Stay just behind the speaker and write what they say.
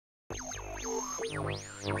This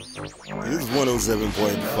is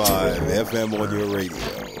 107.5 FM on your radio.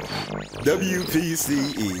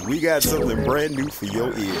 WPCE. We got something brand new for your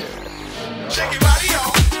ear. Shake your body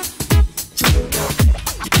on.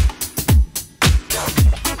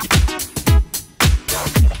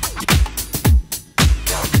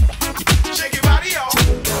 Shake your body on.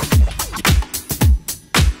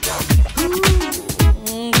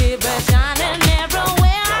 Keep it shining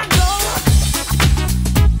everywhere I go.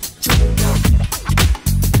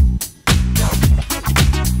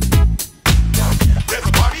 There's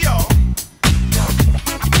a party on.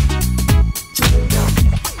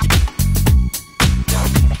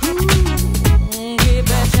 Keep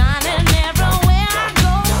it shining everywhere I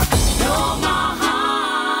go. You're my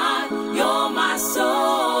heart, you're my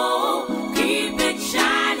soul. Keep it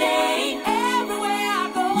shining everywhere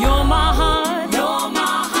I go. You're my heart, you're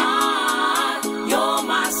my heart, you're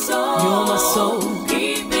my soul. You're my soul.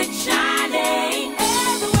 Keep it shining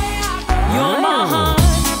everywhere I go. You're my heart,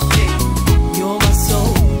 you're my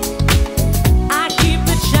soul. I keep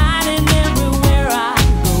it shining everywhere I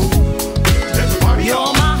go. There's a party You're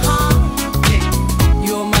on. my heart,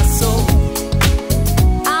 you're my soul.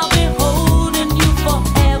 I'll be holding you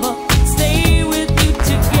forever, stay with you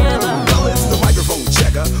together. Well, it's the microphone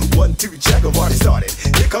checker. 1, 2, check, I've already started.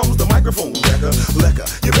 Here comes the microphone wrecker. Lecker,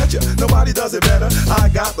 you betcha, nobody does it better. I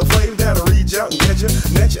got the flame that'll reach out and get you,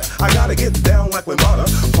 net you. I gotta get down like with Mata.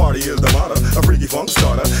 Party is the motto, a freaky funk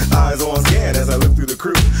starter. Eyes on scan as I look through the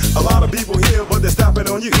crew. A lot of people here, but they're stopping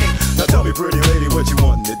on you. Now tell me, pretty lady, what you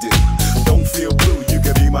wanting to do? Don't feel blue, you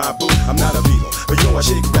can be my boo. I'm not a beetle, but yo, I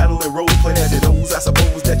shake, rattle, and roll, play as your nose. I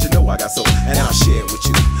suppose that you know I got soul, and I'll share with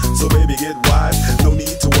you. So baby, get wise, no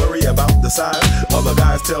need to worry about the size. Other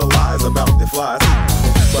guys tell lies about their flies,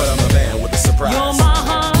 but I'm the man with the surprise. You're my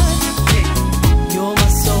heart, you're my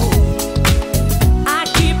soul. I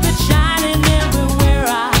keep it shining everywhere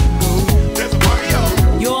I go. There's a party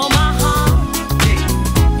on. You're my heart,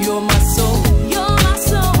 you're my soul. You're my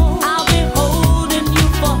soul. I'll be holding you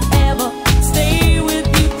forever, stay with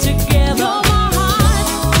you together. You're my heart,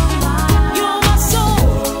 you're my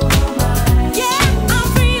soul. Yeah, I'm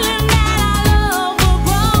feeling that our love will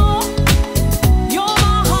grow. You're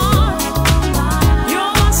my heart,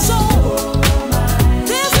 you're my soul.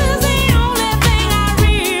 This is the only thing I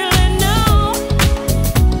really know.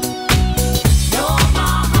 You're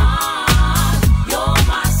my heart, you're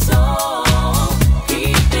my soul.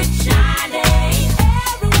 Keep it shining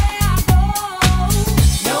everywhere I go.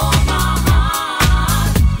 You're my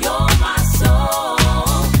heart, you're my soul.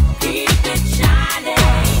 Keep it shining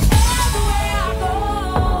everywhere I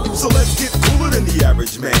go. So let's get cooler than the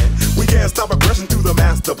average man. We can't stop aggression through the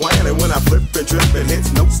master plan. And when I flip and trip, it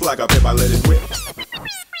hits notes like a pip, I let it whip.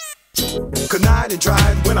 Connive and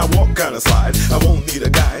tried when I walk kinda slide. I won't need a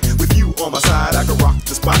guide. With you on my side, I can rock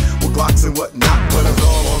the spot with Glocks and whatnot. But as